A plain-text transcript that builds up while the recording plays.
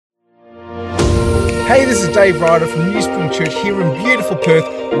Hey, this is Dave Ryder from New Spring Church here in beautiful Perth,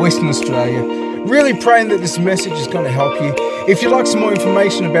 Western Australia. Really praying that this message is going to help you. If you'd like some more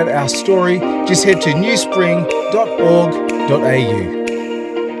information about our story, just head to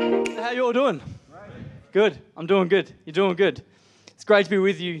newspring.org.au. How you all doing? Good. I'm doing good. You're doing good. It's great to be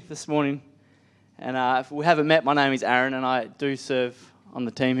with you this morning. And if we haven't met, my name is Aaron, and I do serve on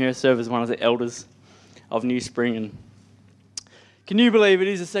the team here, serve as one of the elders of New Spring. And can you believe it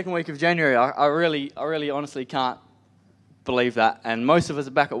is the second week of January? I really honestly can't believe that. And most of us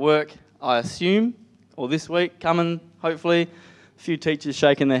are back at work, I assume, or this week coming, hopefully. A few teachers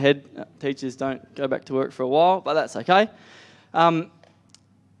shaking their head. Teachers don't go back to work for a while, but that's okay.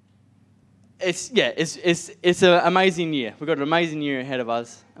 It's an amazing year. We've got an amazing year ahead of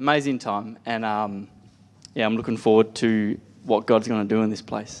us, amazing time, and I'm looking forward to what God's going to do in this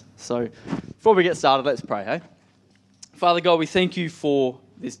place. So before we get started, let's pray, hey? Father God, we thank you for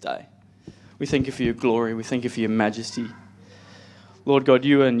this day. We thank you for your glory. We thank you for your majesty. Lord God,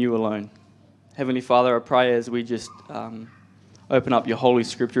 you and you alone. Heavenly Father, I pray as we just open up your holy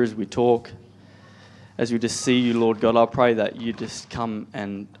scripture as we talk, as we just see you, Lord God, I pray that you just come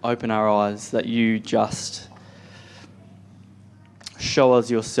and open our eyes, that you just show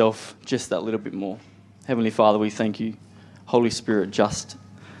us yourself just that little bit more. Heavenly Father, we thank you. Holy Spirit, just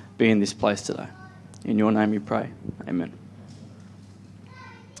be in this place today. In your name we pray. Amen.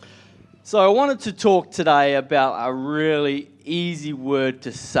 So I wanted to talk today about a really easy word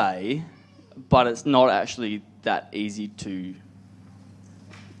to say, but it's not actually that easy to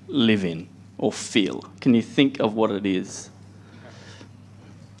live in or feel. Can you think of what it is?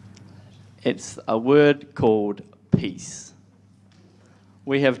 It's a word called peace.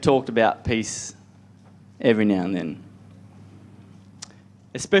 We have talked about peace every now and then.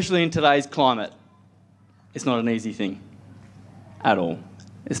 Especially in today's climate, it's not an easy thing at all.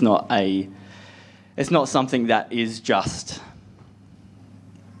 It's not something that is just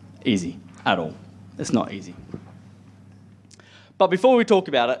easy at all. It's not easy. But before we talk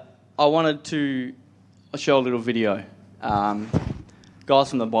about it, I wanted to show a little video. Guys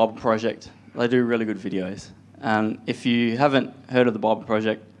from the Bible Project, they do really good videos. And if you haven't heard of the Bible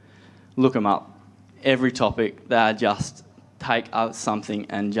Project, look them up. Every topic, they just take out something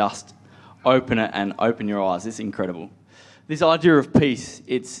and just open it and open your eyes. It's incredible. This idea of peace,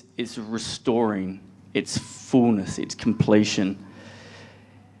 it's restoring, it's fullness, it's completion.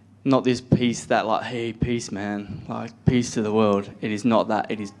 Not this peace that like, hey, peace, man, like peace to the world. It is not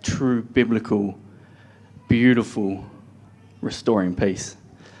that. It is true, biblical, beautiful, restoring peace.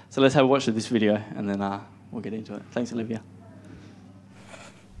 So let's have a watch of this video and then we'll get into it. Thanks, Olivia.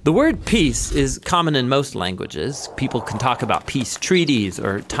 The word peace is common in most languages. People can talk about peace treaties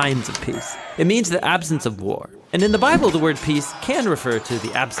or times of peace. It means the absence of war. And in the Bible, the word peace can refer to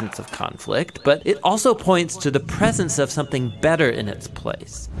the absence of conflict, but it also points to the presence of something better in its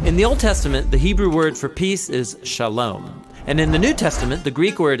place. In the Old Testament, the Hebrew word for peace is shalom. And in the New Testament, the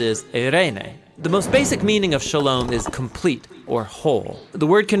Greek word is eirene. The most basic meaning of shalom is complete or whole. The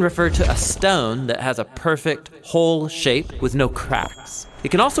word can refer to a stone that has a perfect, whole shape with no cracks. It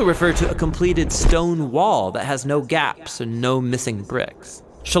can also refer to a completed stone wall that has no gaps and no missing bricks.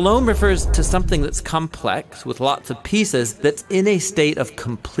 Shalom refers to something that's complex with lots of pieces that's in a state of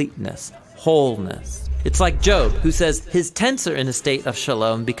completeness, wholeness. It's like Job, who says his tents are in a state of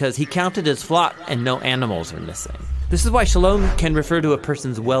shalom because he counted his flock and no animals are missing. This is why shalom can refer to a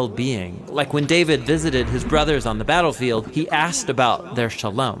person's well-being. Like when David visited his brothers on the battlefield, he asked about their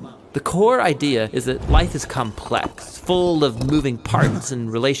shalom. The core idea is that life is complex, full of moving parts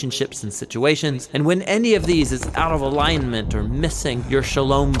and relationships and situations, and when any of these is out of alignment or missing, your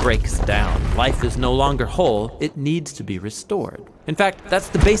shalom breaks down. Life is no longer whole, it needs to be restored. In fact, that's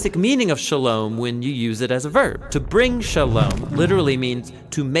the basic meaning of shalom when you use it as a verb. To bring shalom literally means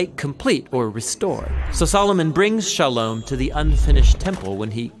to make complete or restore. So Solomon brings shalom to the unfinished temple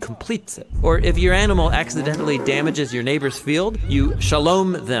when he completes it. Or if your animal accidentally damages your neighbor's field, you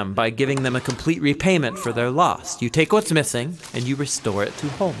shalom them by giving them a complete repayment for their loss. You take what's missing and you restore it to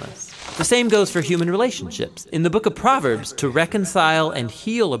wholeness. The same goes for human relationships. In the book of Proverbs, to reconcile and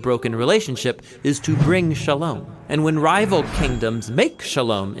heal a broken relationship is to bring shalom. And when rival kingdoms make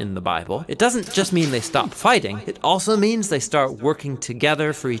shalom in the Bible, it doesn't just mean they stop fighting, it also means they start working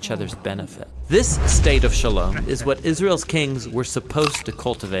together for each other's benefit. This state of shalom is what Israel's kings were supposed to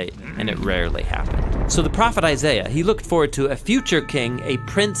cultivate, and it rarely happened. So the prophet Isaiah, he looked forward to a future king, a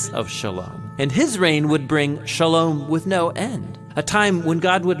prince of shalom. And his reign would bring shalom with no end. A time when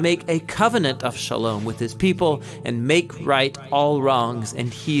God would make a covenant of shalom with his people and make right all wrongs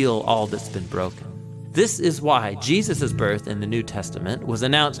and heal all that's been broken. This is why Jesus' birth in the New Testament was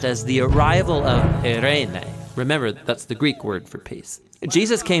announced as the arrival of eirene. Remember, that's the Greek word for peace.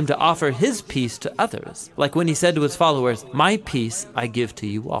 Jesus came to offer his peace to others, like when he said to his followers, "My peace I give to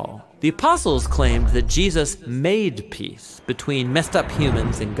you all." The apostles claimed that Jesus made peace between messed up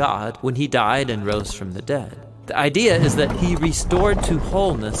humans and God when he died and rose from the dead. The idea is that he restored to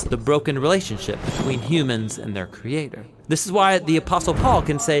wholeness the broken relationship between humans and their creator. This is why the Apostle Paul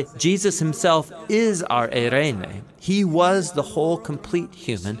can say Jesus himself is our eirene. He was the whole complete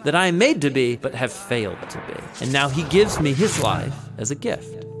human that I am made to be but have failed to be. And now he gives me his life as a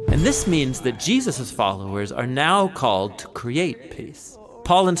gift. And this means that Jesus' followers are now called to create peace.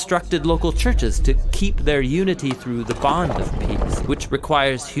 Paul instructed local churches to keep their unity through the bond of peace, which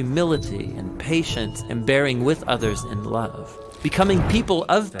requires humility and patience and bearing with others in love. Becoming people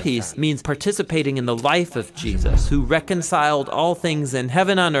of peace means participating in the life of Jesus, who reconciled all things in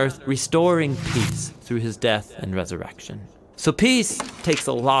heaven and earth, restoring peace through his death and resurrection. So peace takes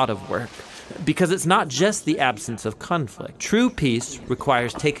a lot of work, because it's not just the absence of conflict. True peace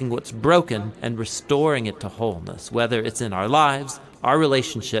requires taking what's broken and restoring it to wholeness, whether it's in our lives, our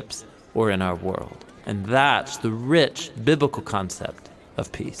relationships, or in our world. And that's the rich biblical concept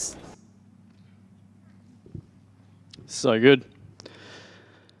of peace. So good.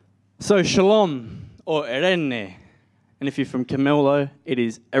 So shalom, or eirene, and if you're from Camilo, it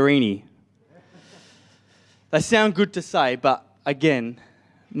is eirene. They sound good to say, but again,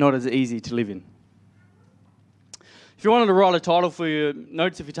 not as easy to live in. If you wanted to write a title for your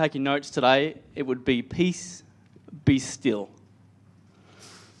notes, if you're taking notes today, it would be Peace, Be Still.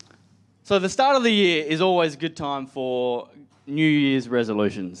 So the start of the year is always a good time for New Year's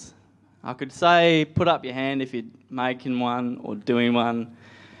resolutions. I could say put up your hand if you're making one or doing one.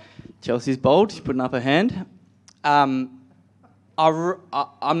 Chelsea's bold, she's putting up her hand. I'm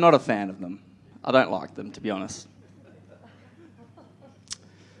not a fan of them. I don't like them, to be honest.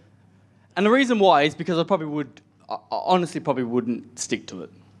 And the reason why is because I honestly probably wouldn't stick to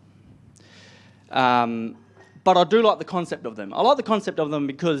it. But I do like the concept of them. I like the concept of them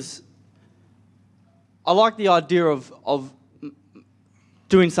because I like the idea of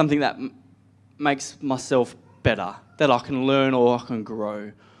doing something that makes myself better, that I can learn or I can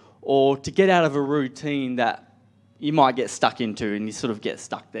grow, or to get out of a routine that you might get stuck into and you sort of get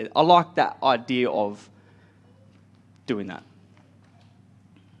stuck there. I like that idea of doing that.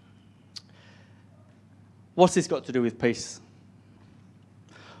 What's this got to do with peace?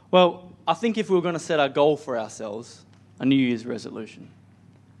 Well, I think if we were going to set a goal for ourselves, a New Year's resolution,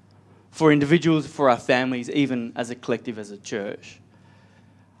 for individuals, for our families, even as a collective, as a church,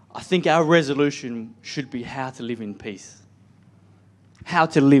 I think our resolution should be how to live in peace, how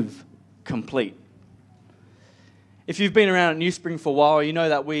to live complete. If you've been around at New Spring for a while, you know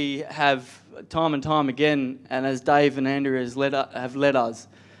that we have time and time again, and as Dave and Andrew have led us,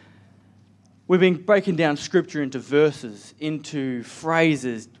 we've been breaking down Scripture into verses, into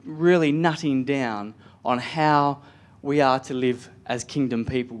phrases, really nutting down on how we are to live as kingdom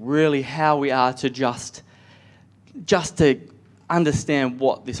people, really how we are to just to understand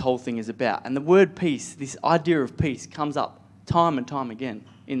what this whole thing is about. And the word peace, this idea of peace, comes up time and time again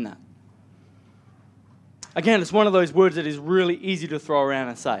in that. Again, it's one of those words that is really easy to throw around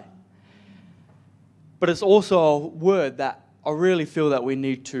and say. But it's also a word that I really feel that we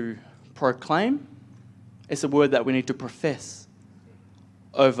need to proclaim. It's a word that we need to profess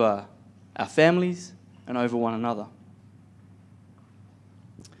over our families and over one another.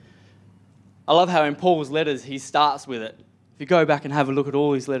 I love how in Paul's letters he starts with it. If you go back and have a look at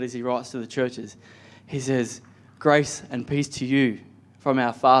all his letters he writes to the churches, he says, "Grace and peace to you from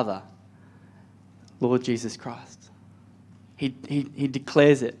our Father, Lord Jesus Christ." He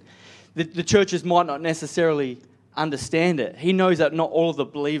declares it. The churches might not necessarily understand it. He knows that not all of the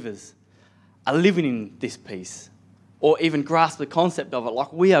believers are living in this peace or even grasp the concept of it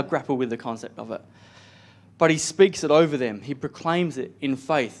like we are grappled with the concept of it. But he speaks it over them. He proclaims it in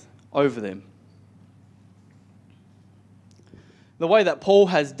faith over them. The way that Paul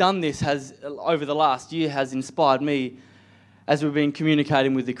has done this over the last year has inspired me as we've been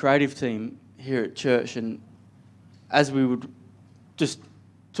communicating with the creative team here at church, and as we would just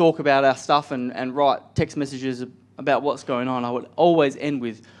talk about our stuff and write text messages about what's going on, I would always end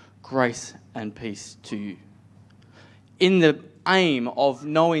with grace and peace to you. In the aim of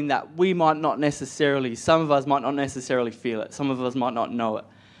knowing that we might not necessarily, some of us might not necessarily feel it, some of us might not know it.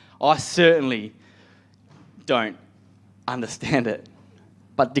 I certainly don't understand it,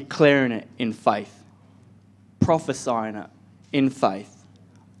 but declaring it in faith, prophesying it in faith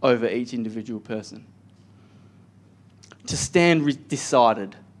over each individual person. To stand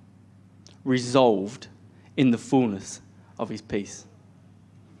decided, resolved in the fullness of his peace.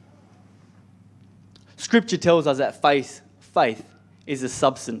 Scripture tells us that faith is the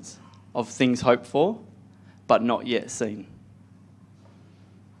substance of things hoped for, but not yet seen.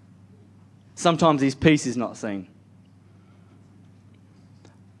 Sometimes his peace is not seen.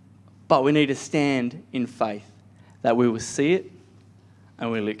 But we need to stand in faith that we will see it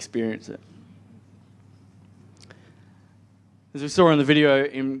and we will experience it. As we saw in the video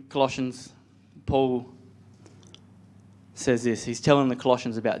in Colossians, Paul says this. He's telling the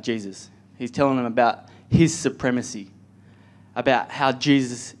Colossians about Jesus. He's telling them about his supremacy, about how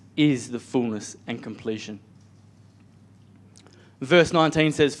Jesus is the fullness and completion. Verse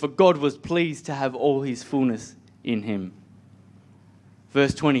 19 says, "For God was pleased to have all his fullness in him."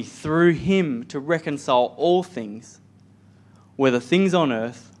 Verse 20, "Through him to reconcile all things, whether things on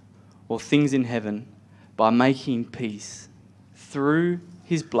earth or things in heaven, by making peace through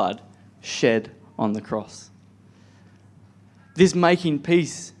his blood shed on the cross." This making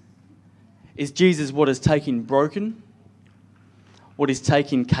peace is Jesus what is taken broken, what is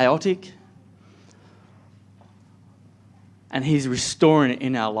taken chaotic, and he's restoring it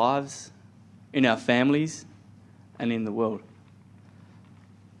in our lives, in our families, and in the world.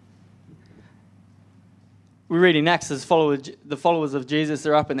 We read in Acts as the followers of Jesus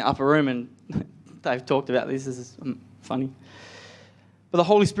are up in the upper room, and they've talked about this. This is funny. But the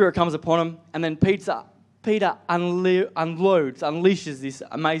Holy Spirit comes upon them, and then Peter unleashes this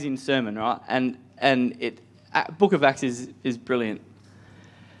amazing sermon, right? And Book of Acts is brilliant.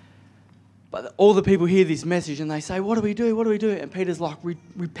 But all the people hear this message and they say, "What do we do? What do we do?" And Peter's like,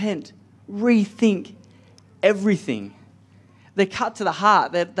 "Repent, rethink everything." They're cut to the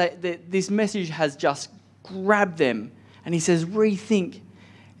heart. This message has just grabbed them. And he says, "Rethink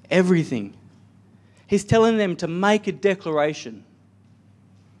everything." He's telling them to make a declaration.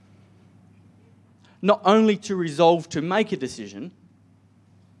 Not only to resolve to make a decision,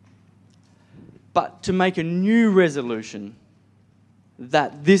 but to make a new resolution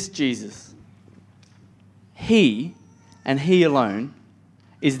that this Jesus, he and he alone,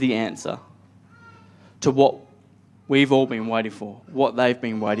 is the answer to what we've all been waiting for, what they've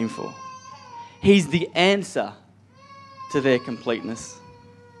been waiting for. He's the answer to their completeness.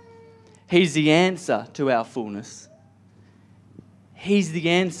 He's the answer to our fullness. He's the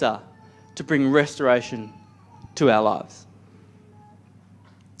answer to bring restoration to our lives.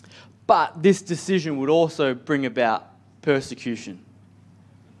 But this decision would also bring about persecution.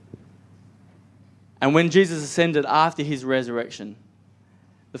 And when Jesus ascended after his resurrection,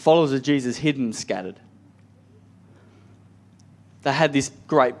 the followers of Jesus hid and scattered. They had this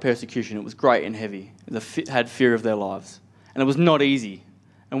great persecution. It was great and heavy. They had fear of their lives. And it was not easy.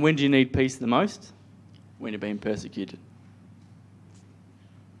 And when do you need peace the most? When you're being persecuted.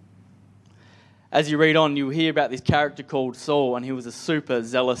 As you read on, you hear about this character called Saul, and he was a super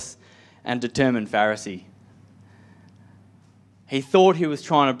zealous and determined Pharisee. He thought he was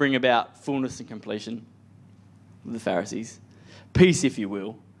trying to bring about fullness and completion of the Pharisees. Peace, if you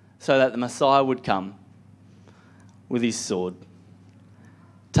will, so that the Messiah would come with his sword,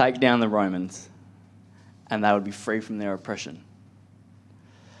 take down the Romans, and they would be free from their oppression.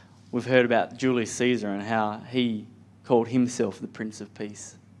 We've heard about Julius Caesar and how he called himself the Prince of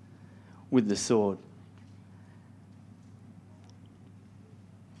Peace with the sword.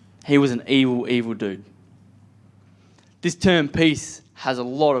 He was an evil, evil dude. This term peace has a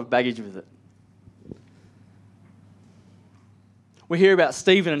lot of baggage with it. We hear about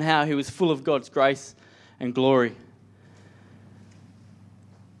Stephen and how he was full of God's grace and glory.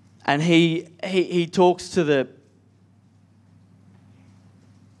 And he talks to the...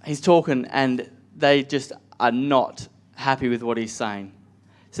 He's talking and they just are not happy with what he's saying.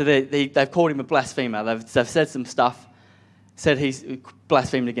 So they've called him a blasphemer. They've said some stuff, said he's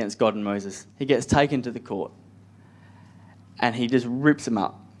blasphemed against God and Moses. He gets taken to the court and he just rips them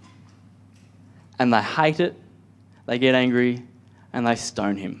up. And they hate it, they get angry, and they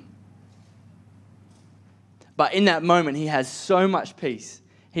stone him. But in that moment, he has so much peace.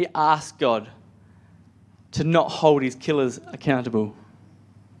 He asks God to not hold his killers accountable.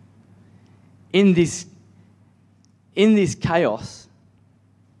 In this chaos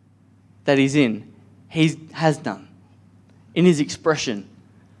that he's in, he has done. In his expression,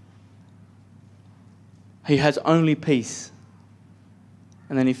 he has only peace.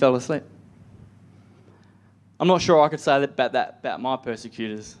 And then he fell asleep. I'm not sure I could say that about my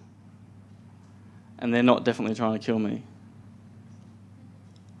persecutors. And they're not definitely trying to kill me.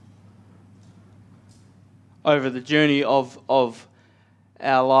 Over the journey of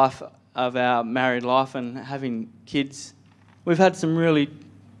our life, of our married life and having kids, we've had some really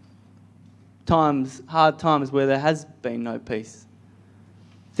times, hard times where there has been no peace.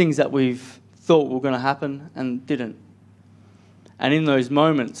 Things that we've thought were going to happen and didn't. And in those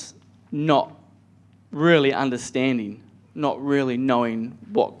moments, not really understanding, not really knowing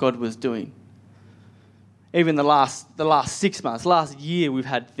what God was doing. Even the last 6 months, last year, we've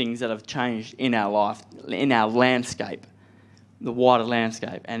had things that have changed in our life, in our landscape, the wider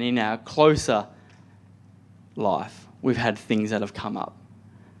landscape, and in our closer life, we've had things that have come up.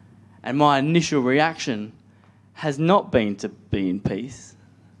 And my initial reaction has not been to be in peace.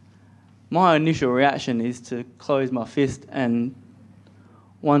 My initial reaction is to close my fist and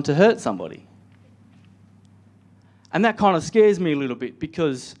want to hurt somebody. And that kind of scares me a little bit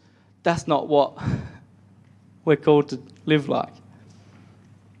because that's not what we're called to live like.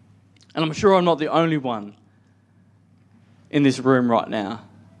 And I'm sure I'm not the only one in this room right now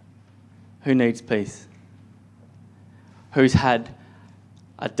who needs peace, who's had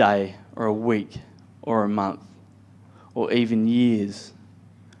a day or a week or a month or even years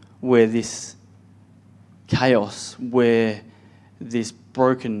where this chaos, where this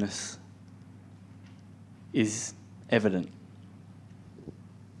brokenness is evident.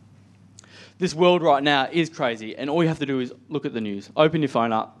 This world right now is crazy, and all you have to do is look at the news. Open your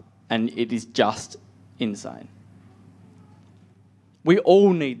phone up, and it is just insane. We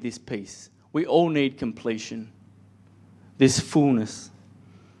all need this peace. We all need completion, this fullness.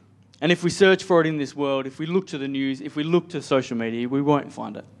 And if we search for it in this world, if we look to the news, if we look to social media, we won't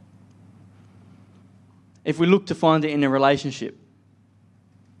find it. If we look to find it in a relationship,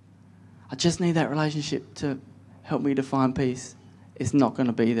 I just need that relationship to help me to find peace. It's not going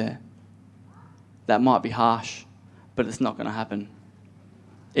to be there. That might be harsh, but it's not going to happen.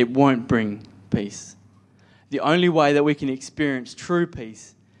 It won't bring peace. The only way that we can experience true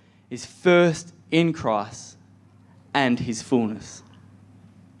peace is first in Christ and his fullness.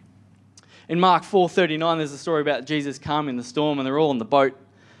 In Mark 4:39, there's a story about Jesus calming the storm, and they're all on the boat.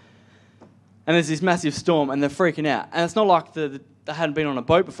 And there's this massive storm, and they're freaking out. And it's not like they hadn't been on a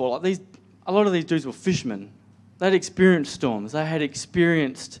boat before. Like a lot of these dudes were fishermen. They'd experienced storms. They had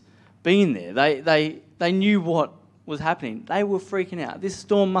experienced being there. They knew what was happening. They were freaking out. This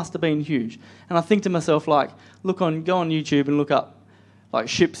storm must have been huge. And I think to myself, like, go on YouTube and look up like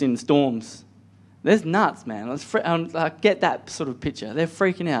ships in storms. There's nuts, man. I get that sort of picture. They're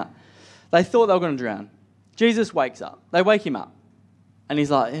freaking out. They thought they were going to drown. Jesus wakes up. They wake him up. And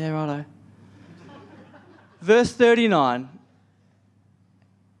he's like, yeah, righto. Verse 39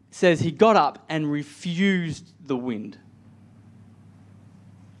 says he got up and refused the wind.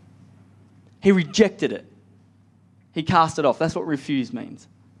 He rejected it. He cast it off. That's what refuse means.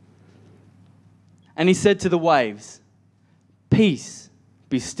 And he said to the waves, peace,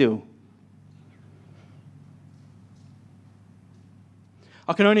 be still.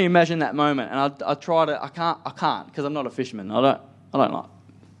 I can only imagine that moment, and I can't because I'm not a fisherman. I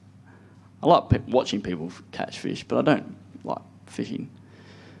like watching people catch fish, but I don't like fishing.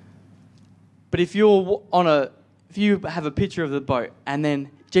 But if you have a picture of the boat, and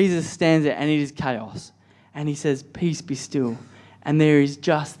then Jesus stands there and it is chaos, and he says, peace be still, and there is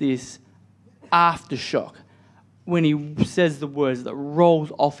just this aftershock when he says the words that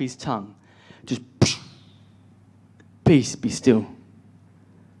rolls off his tongue, just peace be still.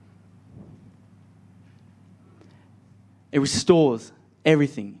 It restores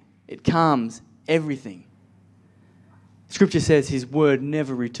everything. It calms everything. Scripture says his word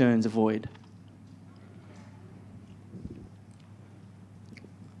never returns void.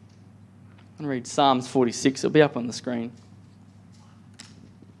 I'm going to read Psalms 46. It'll be up on the screen.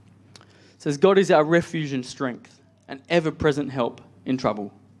 It says, God is our refuge and strength, an ever-present help in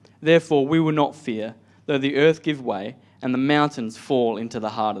trouble. Therefore we will not fear, though the earth give way and the mountains fall into the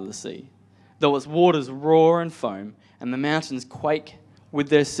heart of the sea. Though its waters roar and foam and the mountains quake with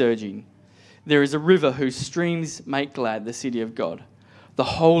their surging, there is a river whose streams make glad the city of God, the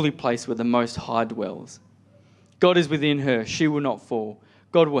holy place where the Most High dwells. God is within her, she will not fall.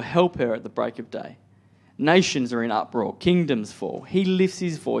 God will help her at the break of day. Nations are in uproar, kingdoms fall. He lifts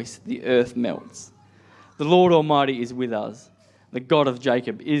his voice, the earth melts. The Lord Almighty is with us. The God of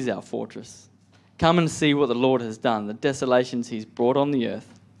Jacob is our fortress. Come and see what the Lord has done, the desolations he's brought on the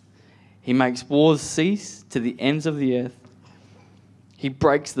earth. He makes wars cease to the ends of the earth. He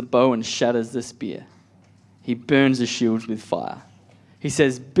breaks the bow and shatters the spear. He burns the shields with fire. He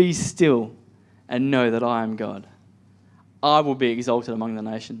says, be still and know that I am God. I will be exalted among the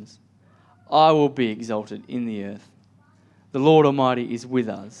nations. I will be exalted in the earth. The Lord Almighty is with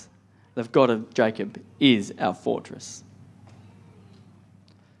us. The God of Jacob is our fortress.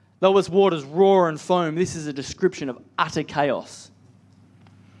 Though its waters roar and foam, this is a description of utter chaos.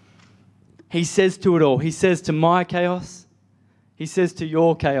 He says to it all. He says to my chaos. He says to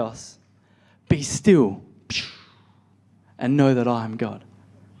your chaos, be still and know that I am God.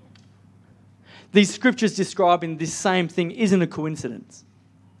 These scriptures describing this same thing isn't a coincidence.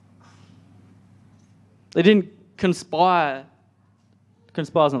 They didn't conspire.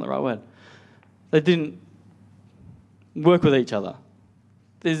 Conspire's not the right word. They didn't work with each other.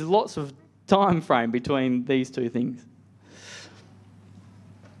 There's lots of time frame between these two things.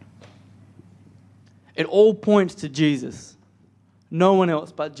 It all points to Jesus. No one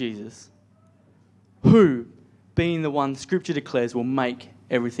else but Jesus. Who, being the one Scripture declares, will make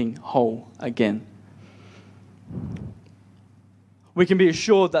everything whole again. We can be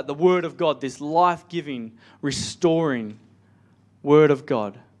assured that the Word of God, this life-giving, restoring Word of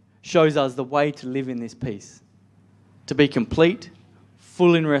God, shows us the way to live in this peace. To be complete,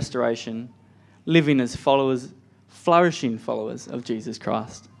 full in restoration, living as followers, flourishing followers of Jesus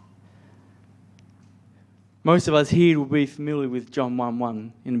Christ. Most of us here will be familiar with John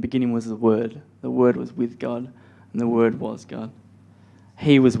 1:1. In the beginning was the Word. The Word was with God, and the Word was God.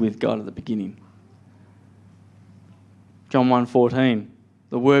 He was with God at the beginning. John 1:14.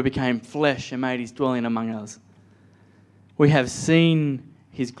 The Word became flesh and made his dwelling among us. We have seen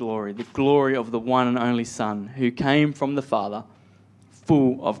his glory, the glory of the one and only Son, who came from the Father,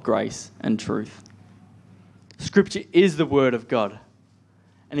 full of grace and truth. Scripture is the Word of God.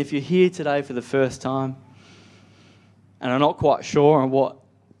 And if you're here today for the first time, and are not quite sure on what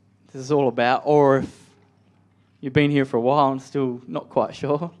this is all about, or if you've been here for a while and still not quite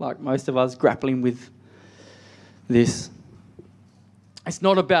sure, like most of us grappling with this, it's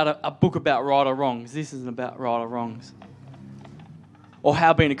not about a book about right or wrongs. This isn't about right or wrongs. Or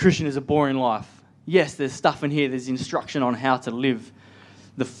how being a Christian is a boring life. Yes, there's stuff in here, there's instruction on how to live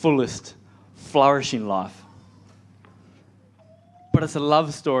the fullest, flourishing life. But it's a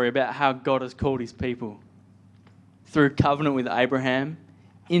love story about how God has called his people through covenant with Abraham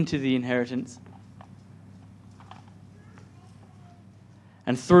into the inheritance.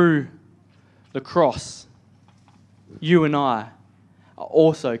 And through the cross, you and I are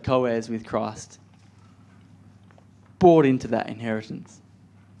also co-heirs with Christ, brought into that inheritance.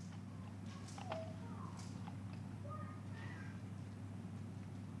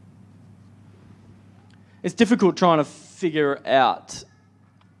 It's difficult trying to figure out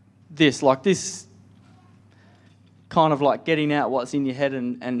this, like this kind of like getting out what's in your head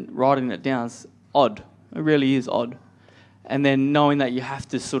and writing it down is odd. It really is odd. And then knowing that you have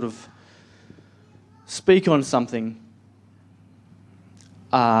to sort of speak on something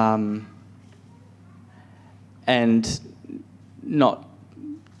and not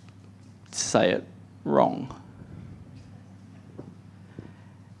say it wrong.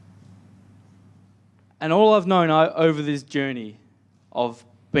 And all I've known over this journey of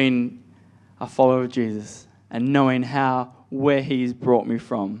being a follower of Jesus and knowing where he's brought me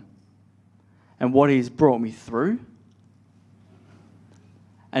from and what he's brought me through,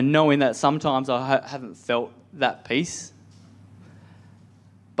 and knowing that sometimes I haven't felt that peace,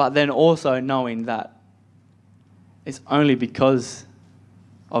 but then also knowing that it's only because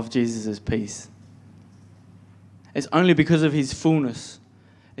of Jesus' peace. It's only because of his fullness.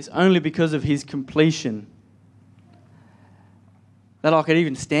 It's only because of his completion that I could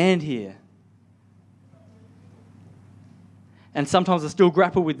even stand here. And sometimes I still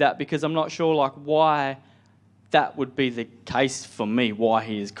grapple with that because I'm not sure like why that would be the case for me, why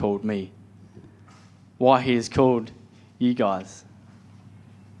he has called me, why he has called you guys,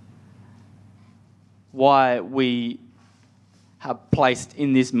 why we have placed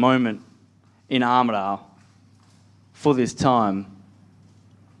in this moment in Armidale for this time,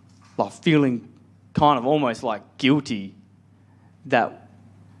 like feeling kind of almost like guilty that,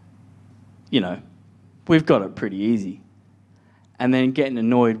 you know, we've got it pretty easy. And then getting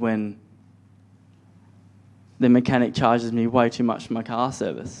annoyed when the mechanic charges me way too much for my car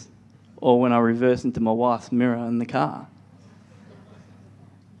service, or when I reverse into my wife's mirror in the car.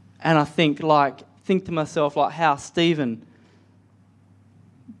 And I think to myself, like how Stephen,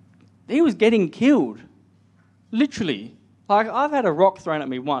 he was getting killed, literally. Like I've had a rock thrown at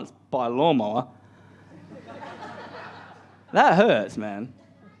me once by a lawnmower. That hurts, man.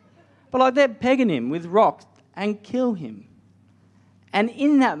 But like they're pegging him with rocks and kill him. And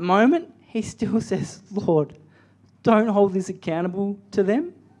in that moment, he still says, Lord, don't hold this accountable to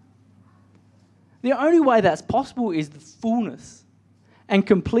them. The only way that's possible is the fullness and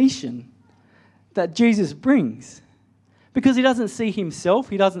completion that Jesus brings. Because he doesn't see himself,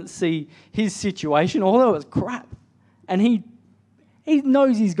 he doesn't see his situation, although it's crap. And he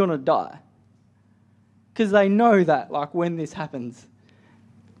knows he's going to die. Because they know that, like, when this happens,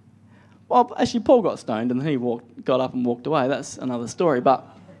 Well, actually, Paul got stoned and then he got up and walked away. That's another story. But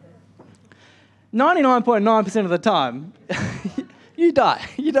 99.9% of the time, you die.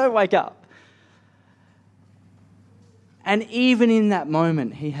 You don't wake up. And even in that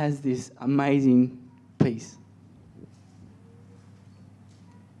moment, he has this amazing peace.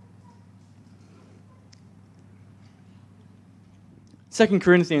 Second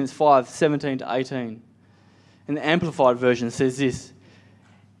Corinthians 5:17-18 in the Amplified Version says this: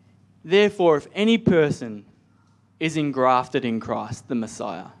 "Therefore, if any person is engrafted in Christ, the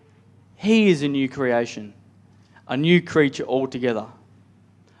Messiah, he is a new creation, a new creature altogether.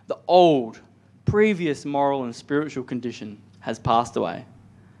 The old, previous moral and spiritual condition has passed away.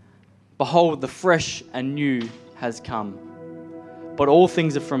 Behold, the fresh and new has come. But all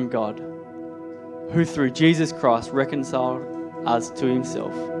things are from God, who through Jesus Christ reconciled us to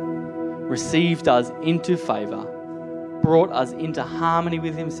himself, received us into favour, brought us into harmony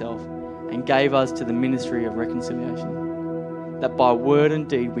with himself, and gave us to the ministry of reconciliation, that by word and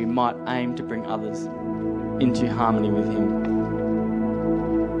deed we might aim to bring others into harmony with him."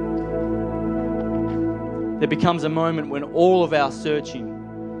 There becomes a moment when all of our searching,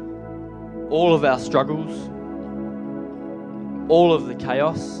 all of our struggles, all of the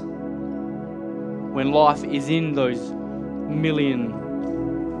chaos, when life is in those million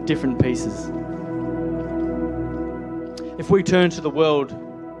different pieces, if we turn to the world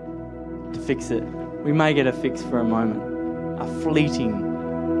to fix it, we may get a fix for a moment, a fleeting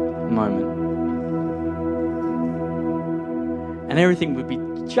moment, and everything would be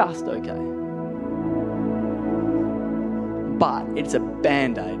just okay. But it's a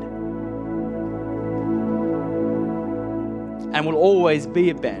band-aid, and will always be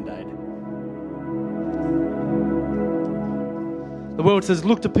a band-aid. The world says,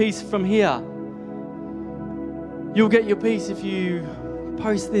 look to peace from here. You'll get your peace if you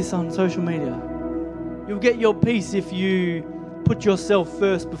post this on social media. You'll get your peace if you put yourself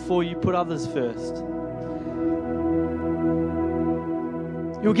first before you put others first.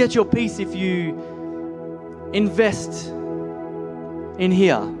 You'll get your peace if you invest in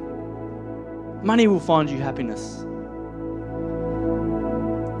here. Money will find you happiness.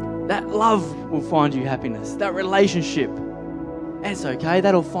 That love will find you happiness. That relationship, it's okay,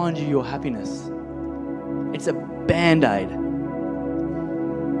 that'll find you your happiness. It's a band-aid.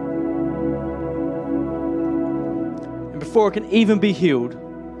 And before it can even be healed,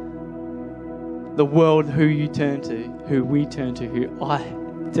 the world who you turn to, who we turn to, who I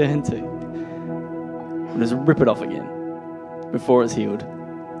turn to, will just rip it off again before it's healed.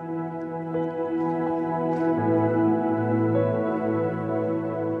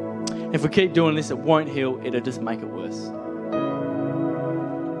 If we keep doing this, it won't heal, it'll just make it worse.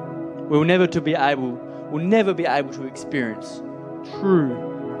 We'll never be able to experience true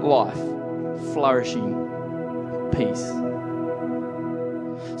life, flourishing peace.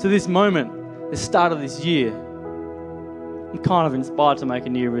 So this moment, the start of this year, I'm kind of inspired to make a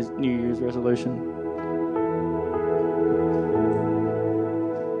New Year's resolution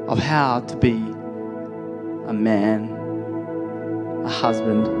of how to be a man, a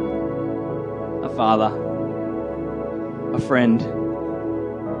husband, a father, a friend,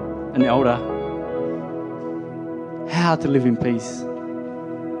 an elder, how to live in peace,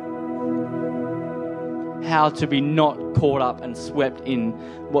 how to be not caught up and swept in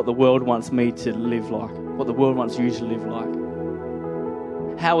what the world wants me to live like, what the world wants you to live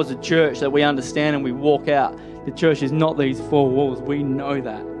like. How as a church that we understand and we walk out, the church is not these four walls, we know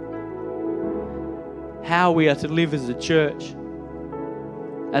that. How we are to live as a church,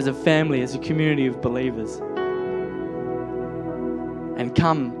 as a family, as a community of believers, and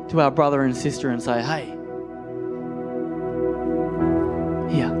come to our brother and sister and say, hey,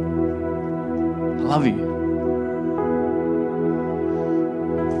 here, I love you.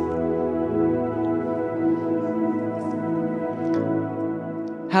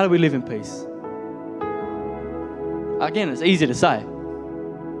 How do we live in peace? Again, it's easy to say.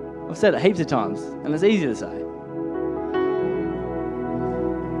 I've said it heaps of times, and it's easy to say.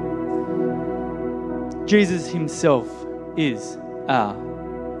 Jesus himself is our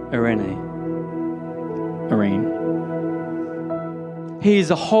Irene. He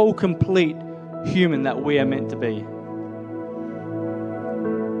is a whole, complete human that we are meant to be.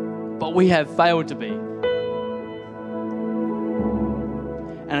 But we have failed to be.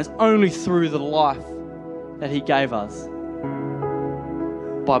 And it's only through the life that he gave us,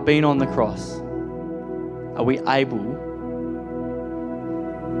 by being on the cross, are we able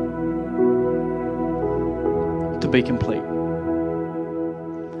to be complete?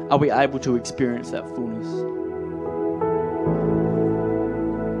 Are we able to experience that fullness?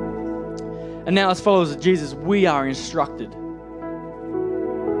 And now, as followers of Jesus, we are instructed.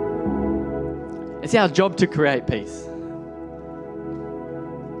 It's our job to create peace.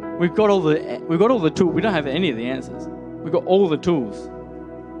 We've got all the tools. We don't have any of the answers. We've got all the tools.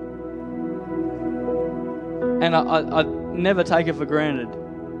 And I never take it for granted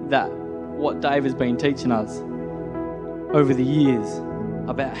that what Dave has been teaching us over the years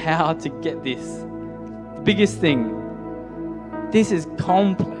about how to get this. The biggest thing, this is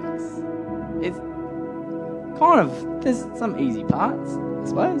complex. It's kind of, there's some easy parts, I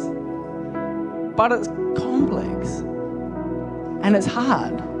suppose. But it's complex. And it's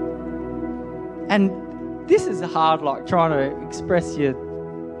hard. And this is hard, like trying to express your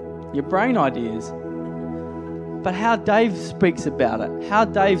brain ideas. But how Dave speaks about it, how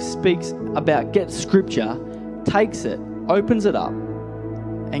Dave speaks about get scripture, takes it, opens it up,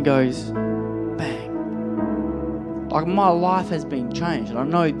 and goes, bang. Like my life has been changed. And I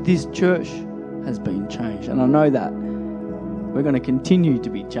know this church has been changed. And I know that we're going to continue to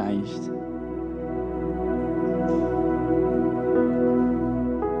be changed.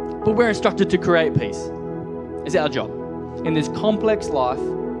 But we're instructed to create peace. It's our job. In this complex life,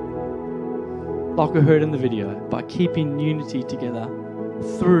 like we heard in the video, by keeping unity together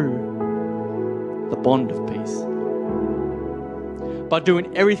through the bond of peace. By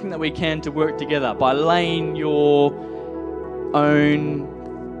doing everything that we can to work together, by laying your own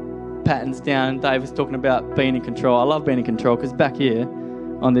patterns down. Dave was talking about being in control. I love being in control because back here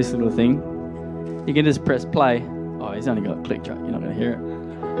on this little thing, you can just press play. Oh, he's only got a click track. You're not going to hear it.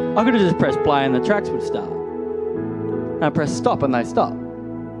 I could have just pressed play and the tracks would start. And I press stop and they stop.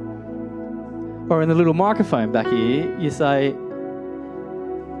 Or in the little microphone back here, you say,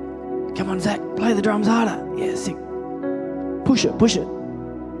 come on, Zach, play the drums harder. Yeah, sick. Push it, push it.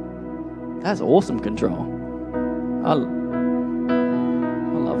 That's awesome control. I love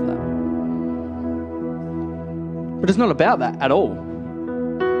that. But it's not about that at all.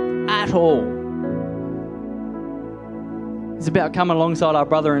 At all. It's about coming alongside our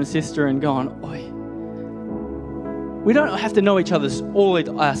brother and sister and going, oi. We don't have to know each other's, all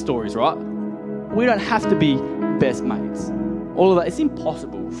our stories, right? We don't have to be best mates. All of that. It's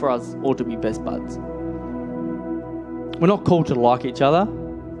impossible for us all to be best buds. We're not called to like each other.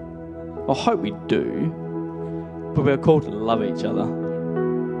 I hope we do. But we're called to love each other.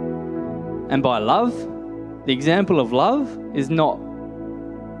 And by love, the example of love is not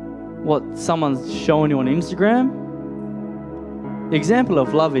what someone's showing you on Instagram. The example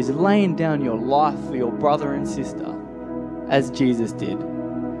of love is laying down your life for your brother and sister as Jesus did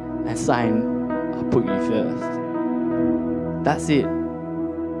and saying, I put you first. That's it.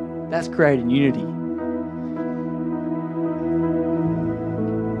 That's creating unity.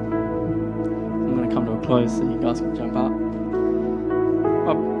 I'm going to come to a close so you guys can jump up.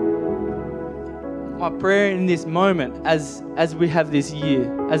 My prayer in this moment as we have this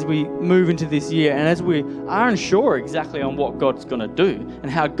year, as we move into this year, and as we are unsure exactly on what God's going to do and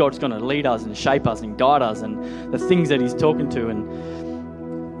how God's going to lead us and shape us and guide us and the things that He's talking to, and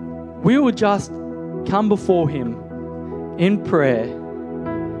we will just come before Him in prayer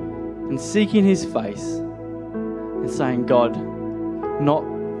and seeking His face and saying, God, not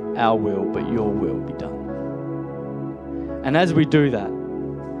our will, but your will be done. And as we do that,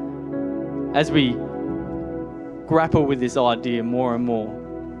 as we grapple with this idea more and more,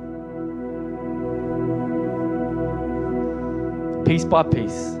 piece by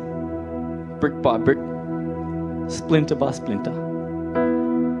piece, brick by brick, splinter by splinter,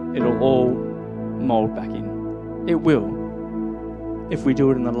 it'll all mold back in. It will, if we do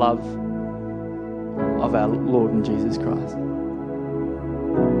it in the love of our Lord and Jesus Christ.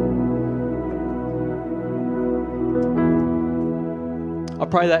 I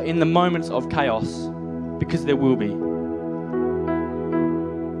pray that in the moments of chaos, because there will be,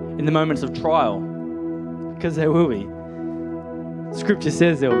 in the moments of trial, because there will be, Scripture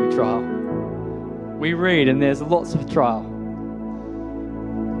says there will be trial. We read and there's lots of trial.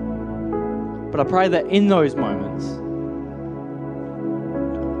 But I pray that in those moments,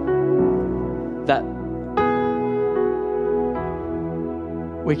 that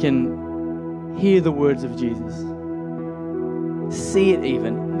we can hear the words of Jesus. See it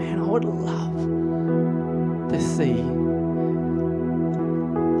even. Man, I would love to see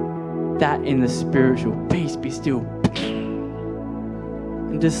that in the spiritual. Peace, be still.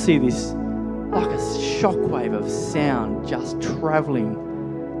 And just see this like a shockwave of sound just travelling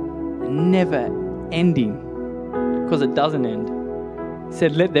and never ending, because it doesn't end. He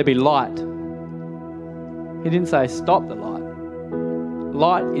said, let there be light. He didn't say stop the light.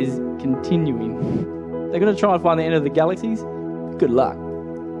 Light is continuing. They're going to try and find the end of the galaxies. Good luck.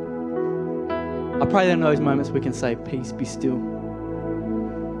 I pray that in those moments we can say, peace, be still.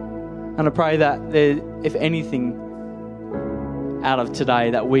 And I pray that there, if anything out of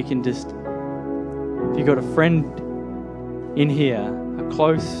today, that we can just, if you've got a friend in here, a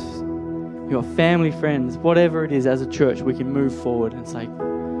close, your family, friends, whatever it is, as a church, we can move forward and say,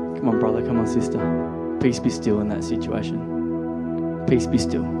 come on, brother, come on, sister. Peace be still in that situation. Peace be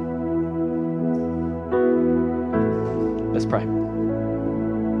still. Let's pray.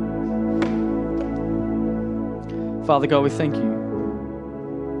 Father God, we thank you.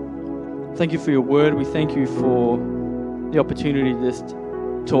 Thank you for your word. We thank you for the opportunity to just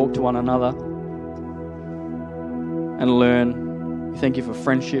talk to one another and learn. We thank you for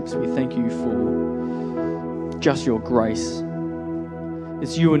friendships. We thank you for just your grace.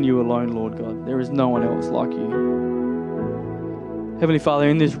 It's you and you alone, Lord God. There is no one else like you. Heavenly Father,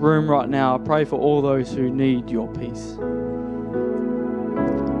 in this room right now, I pray for all those who need your peace.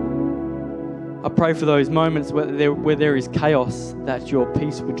 I pray for those moments where there is chaos, that your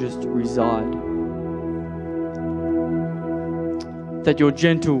peace would just reside. That your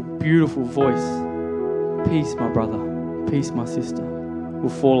gentle, beautiful voice, peace, my brother, peace, my sister, will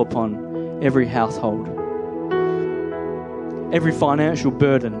fall upon every household, every financial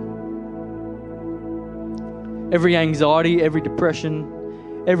burden, every anxiety, every depression,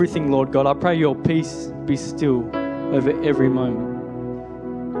 everything, Lord God. I pray your peace be still over every moment.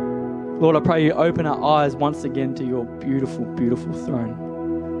 Lord, I pray you open our eyes once again to your beautiful, beautiful throne.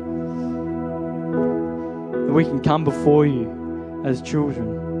 That we can come before you as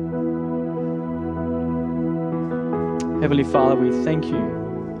children. Heavenly Father, we thank you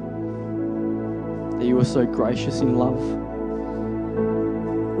that you are so gracious in love.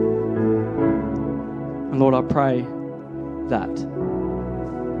 And Lord, I pray that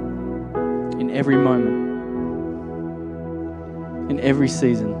in every moment, in every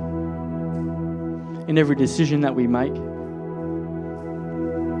season, in every decision that we make,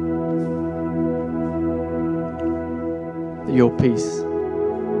 that your peace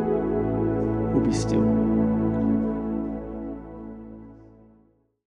will be still.